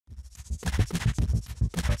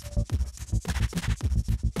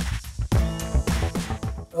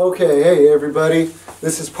Okay, hey everybody,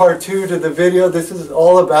 this is part 2 to the video. This is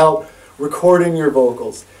all about recording your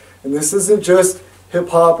vocals. And this isn't just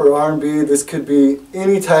hip-hop or R&B, this could be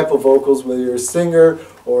any type of vocals, whether you're a singer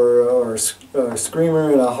or a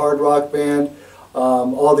screamer in a hard rock band.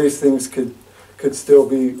 All these things could still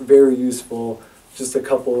be very useful. Just a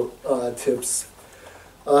couple tips.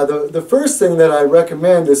 The first thing that I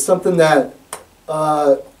recommend is something that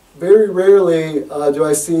very rarely do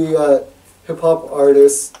I see hip-hop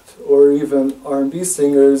artists or even R&B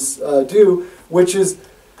singers do, which is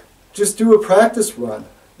just do a practice run.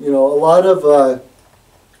 You know, a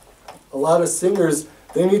lot of singers,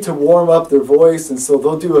 they need to warm up their voice, and so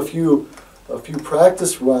they'll do a few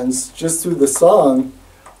practice runs just through the song,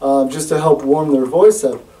 just to help warm their voice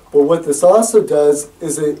up. But what this also does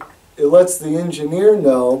is it lets the engineer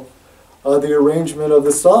know the arrangement of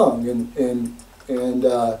the song and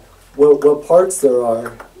what parts there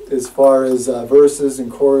are, as far as verses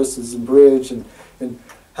and choruses and bridge, and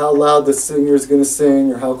how loud the singer is going to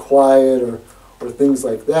sing, or how quiet, or things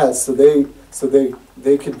like that. So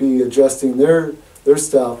they could be adjusting their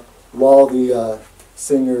stuff while the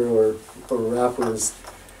singer or rapper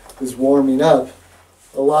is warming up.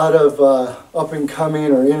 A lot of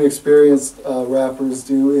up-and-coming or inexperienced rappers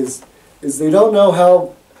do is they don't know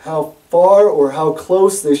how far or how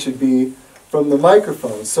close they should be from the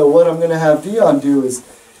microphone. So what I'm going to have Dion do is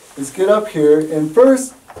get up here, and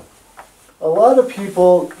first, a lot of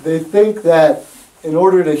people, they think that in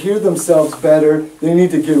order to hear themselves better, they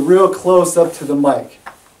need to get real close up to the mic.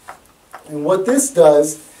 And what this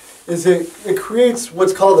does is it creates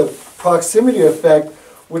what's called a proximity effect,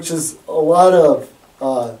 which is a lot of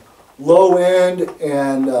low end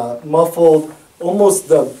and muffled, almost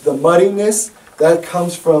the muddiness that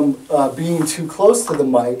comes from being too close to the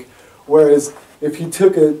mic. Whereas if you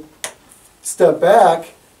took a step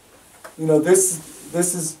back, you know, this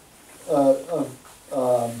is a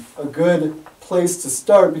good place to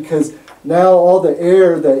start, because now all the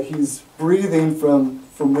air that he's breathing from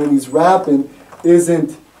when he's rapping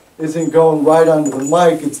isn't going right onto the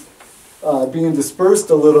mic. It's being dispersed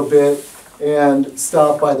a little bit and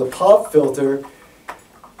stopped by the pop filter.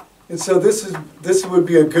 And so this would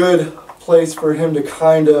be a good place for him to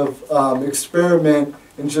kind of experiment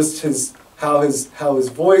in just how his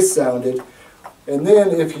voice sounded. And then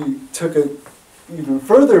if he took it even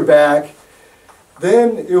further back,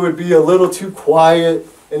 then it would be a little too quiet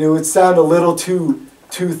and it would sound a little too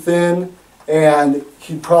thin, and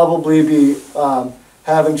he'd probably be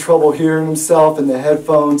having trouble hearing himself in the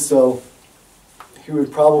headphones, so he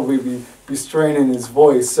would probably be straining his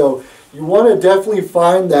voice. So you want to definitely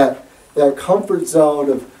find that comfort zone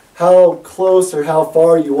of how close or how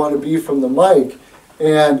far you want to be from the mic.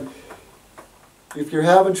 And if you're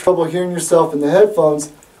having trouble hearing yourself in the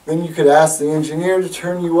headphones, then you could ask the engineer to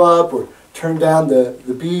turn you up or turn down the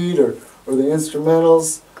beat or the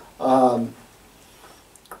instrumentals,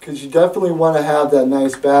 because you definitely want to have that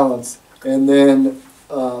nice balance. And then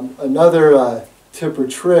another tip or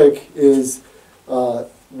trick is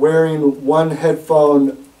wearing one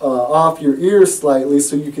headphone off your ear slightly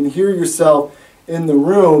so you can hear yourself in the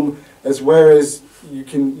room, as whereas you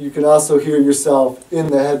can also hear yourself in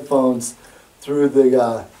the headphones through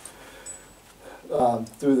the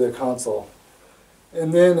console.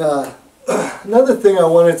 And then another thing I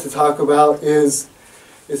wanted to talk about is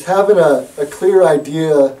having a clear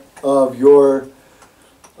idea of your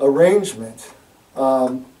arrangement.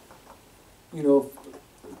 You know,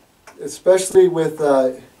 especially with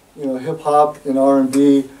you know, hip hop and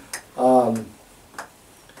R&B.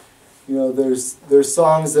 You know, there's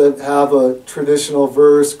songs that have a traditional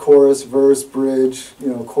verse, chorus, verse, bridge, you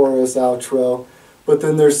know, chorus, outro. But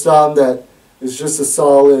then there's some that is just a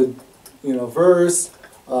solid, you know, verse,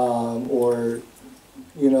 or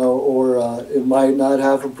you know, or it might not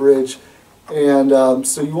have a bridge. And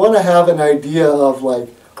so you want to have an idea of like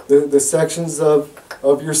the sections of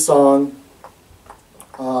your song,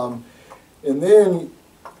 and then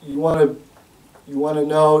you want to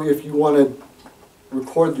know if you want to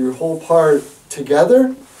record your whole part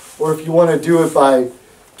together, or if you want to do it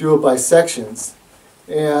by sections.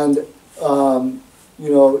 And you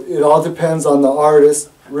know, it all depends on the artist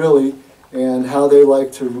really and how they like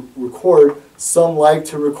to record. Some like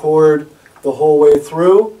to record the whole way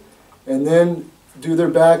through and then do their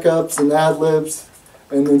backups and ad-libs,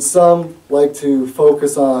 and then some like to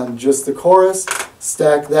focus on just the chorus,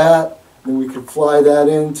 stack that, and we could fly that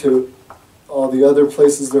into all the other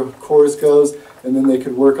places the chorus goes, and then they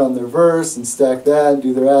could work on their verse and stack that and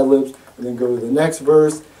do their ad-libs and then go to the next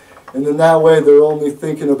verse. And then that way they're only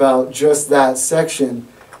thinking about just that section,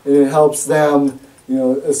 and it helps them, you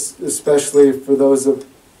know, especially for those of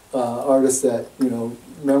artists that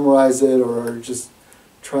memorize it or are just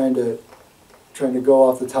trying to go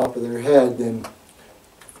off the top of their head, then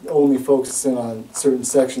only focusing on certain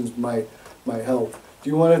sections might help. Do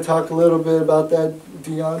you want to talk a little bit about that,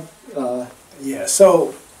 Dion? Yeah.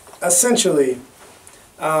 So essentially,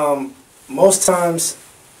 most times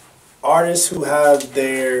artists who have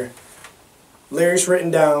their lyrics written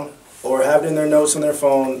down or have it in their notes on their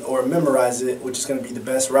phone or memorize it, which is going to be the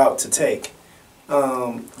best route to take.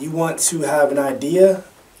 You want to have an idea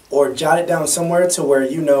or jot it down somewhere to where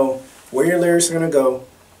you know where your lyrics are going to go,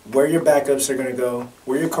 where your backups are going to go,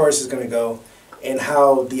 where your chorus is going to go, and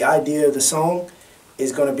how the idea of the song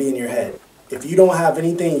is going to be in your head. If you don't have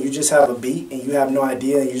anything, you just have a beat and you have no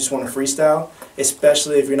idea and you just want to freestyle,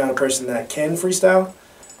 especially if you're not a person that can freestyle,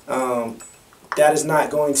 that is not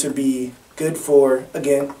going to be good for,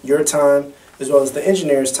 again, your time as well as the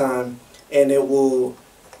engineer's time, and it will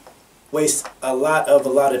waste a lot of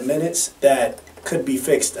allotted minutes that could be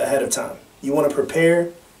fixed ahead of time. You want to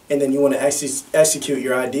prepare, and then you want to execute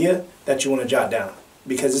your idea that you want to jot down.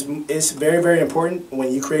 Because it's very, very important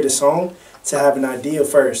when you create a song to have an idea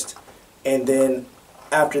first, and then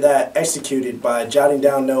after that execute it by jotting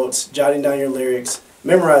down notes, jotting down your lyrics,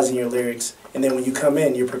 memorizing your lyrics, and then when you come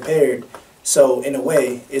in, you're prepared. So in a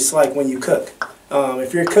way, it's like when you cook.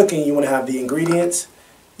 If you're cooking, you want to have the ingredients,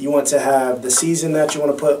 you want to have the season that you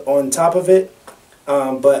want to put on top of it,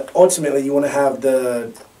 but ultimately you want to have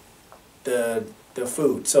the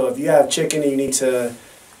food. So if you have chicken and you need to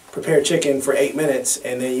prepare chicken for 8 minutes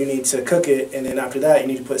and then you need to cook it, and then after that you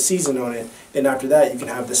need to put season on it, then after that you can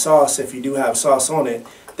have the sauce. If you do have sauce on it,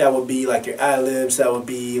 that would be like your ad-libs, that would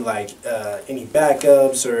be like any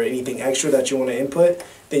backups or anything extra that you want to input,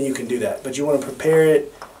 then you can do that. But you want to prepare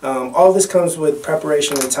it. All this comes with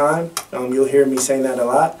preparation and time. You'll hear me saying that a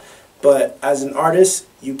lot. But as an artist,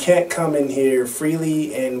 you can't come in here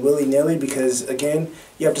freely and willy-nilly because, again,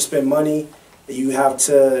 you have to spend money. You have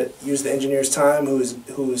to use the engineer's time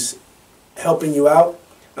who's helping you out,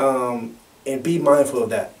 and be mindful of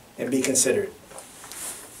that and be considerate.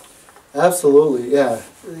 Absolutely, yeah.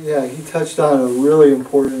 Yeah, he touched on a really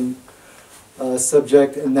important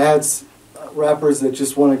subject, and that's rappers that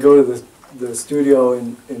just want to go to the studio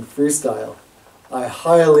and freestyle. I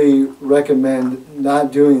highly recommend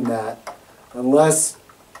not doing that unless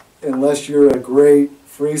you're a great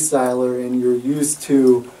freestyler and you're used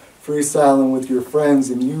to freestyling with your friends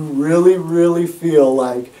and you really, really feel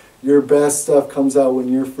like your best stuff comes out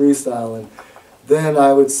when you're freestyling. Then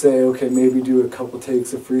I would say, okay, maybe do a couple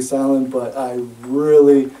takes of freestyling, but I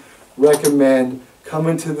really recommend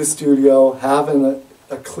coming to the studio, having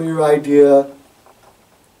a clear idea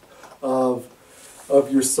of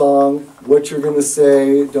your song, what you're going to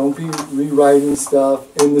say. Don't be rewriting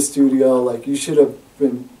stuff in the studio. Like, you should have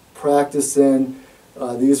been practicing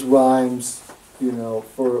these rhymes,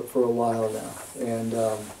 for a while now. And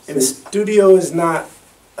the studio is not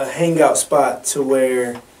a hangout spot to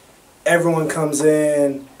where everyone comes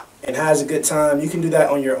in and has a good time. You can do that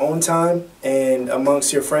on your own time and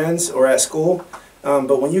amongst your friends or at school.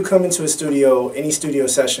 But when you come into a studio, any studio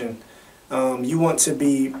session, you want to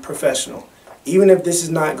be professional. Even if this is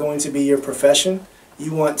not going to be your profession,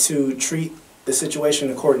 you want to treat the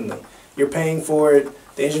situation accordingly. You're paying for it.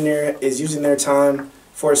 The engineer is using their time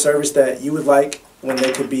for a service that you would like, when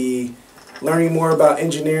they could be learning more about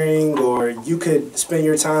engineering, or you could spend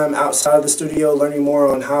your time outside of the studio learning more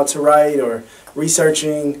on how to write or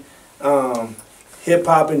researching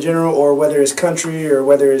hip-hop in general, or whether it's country or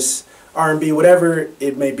whether it's R&B, whatever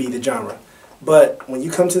it may be, the genre. But when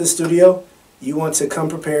you come to the studio, you want to come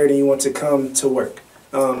prepared and you want to come to work.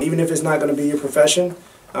 Even if it's not going to be your profession,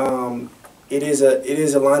 it is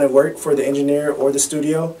a line of work for the engineer or the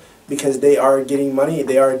studio, because they are getting money,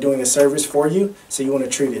 they are doing a service for you, so you want to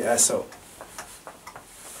treat it as so.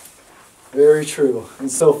 Very true. And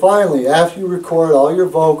so finally, after you record all your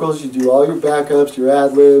vocals, you do all your backups, your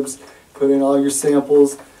ad-libs, put in all your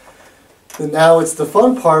samples, then now it's the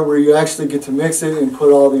fun part where you actually get to mix it and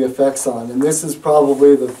put all the effects on. And this is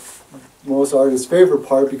probably the most artists' favorite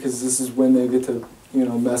part, because this is when they get to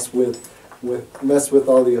mess with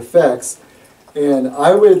all the effects. And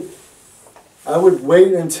I would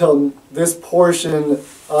wait until this portion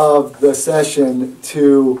of the session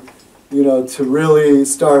to really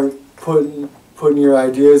start putting your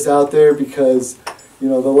ideas out there, because the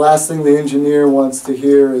last thing the engineer wants to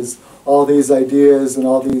hear is all these ideas and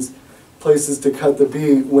all these places to cut the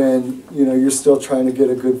beat when you're still trying to get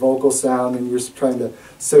a good vocal sound and you're trying to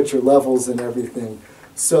set your levels and everything.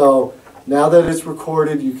 So now that it's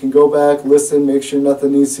recorded, you can go back, listen, make sure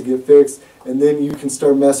nothing needs to get fixed, and then you can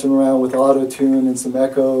start messing around with auto-tune and some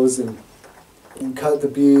echoes and and cut the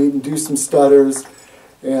beat and do some stutters,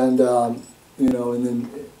 and you know, and then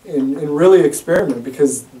and really experiment,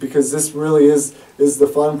 because this really is the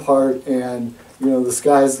fun part, and you know, the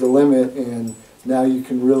sky's the limit, and now you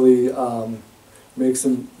can really make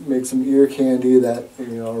some ear candy that, you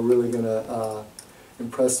know, are really gonna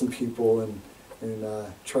impress some people and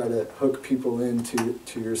try to hook people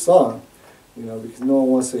into your song, you know, because no one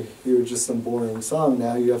wants to hear just some boring song.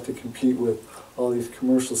 Now you have to compete with all these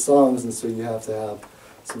commercial songs, and so you have to have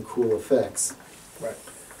some cool effects. Right.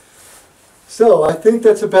 So I think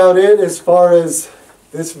that's about it as far as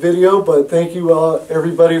this video, but thank you all,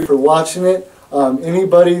 everybody, for watching it.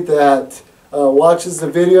 Anybody that watches the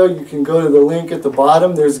video, you can go to the link at the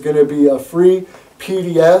bottom. There's going to be a free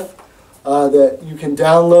PDF that you can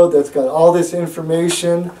download that's got all this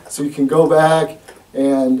information, so you can go back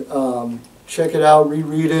and check it out,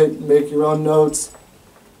 reread it, make your own notes,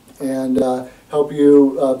 and help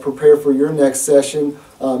you prepare for your next session.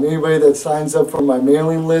 Anybody that signs up for my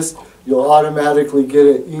mailing list, you'll automatically get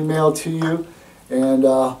it emailed to you, and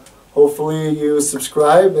hopefully you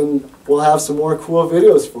subscribe, and we'll have some more cool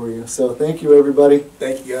videos for you. So thank you, everybody.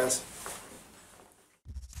 Thank you, guys.